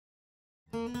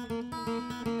I'm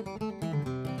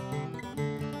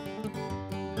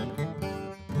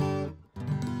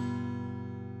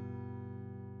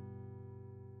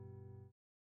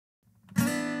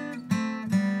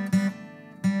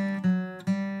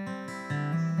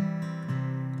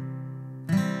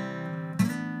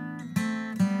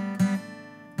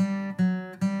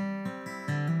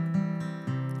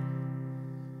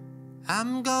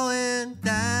going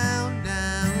down,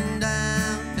 down,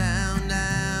 down, down,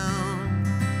 down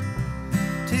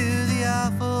to the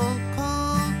awful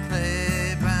cold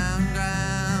playground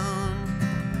ground.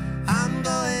 I'm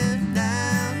going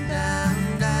down,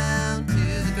 down, down to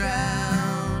the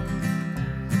ground.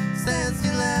 Since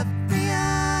you left me,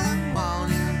 I don't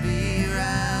want to be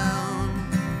around.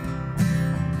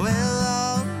 Well,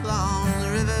 all along the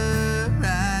river,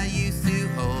 I used to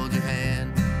hold your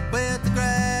hand with the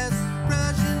grass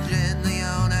brushing gently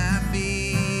on our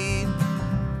feet.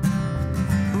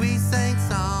 We sang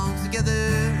songs together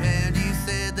and you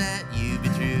said that you'd be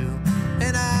true,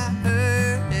 and I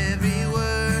heard every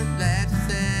word that you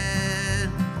said.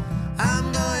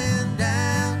 I'm going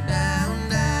down, down,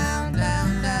 down,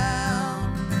 down,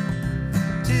 down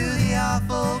to the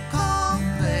awful cold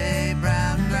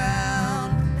playground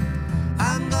ground.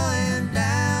 I'm going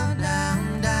down,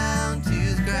 down, down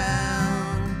to the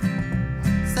ground.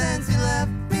 Since you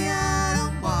left me, I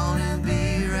don't want to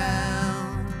be around.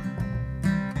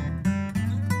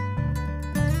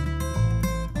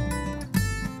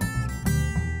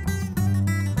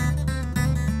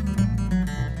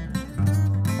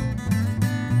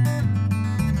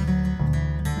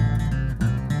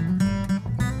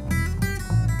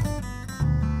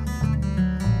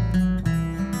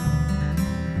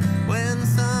 When the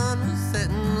sun was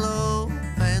setting low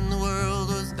and the world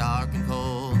was dark and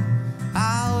cold,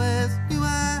 I always knew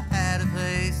I had a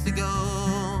place to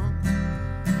go,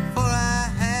 for I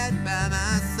had by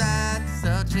my side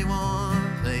such a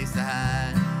warm place to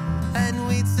hide, and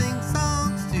we'd sing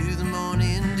songs to the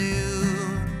morning dew.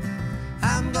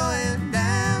 I'm going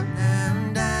down,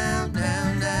 down, down,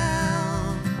 down,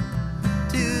 down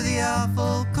to the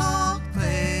awful cold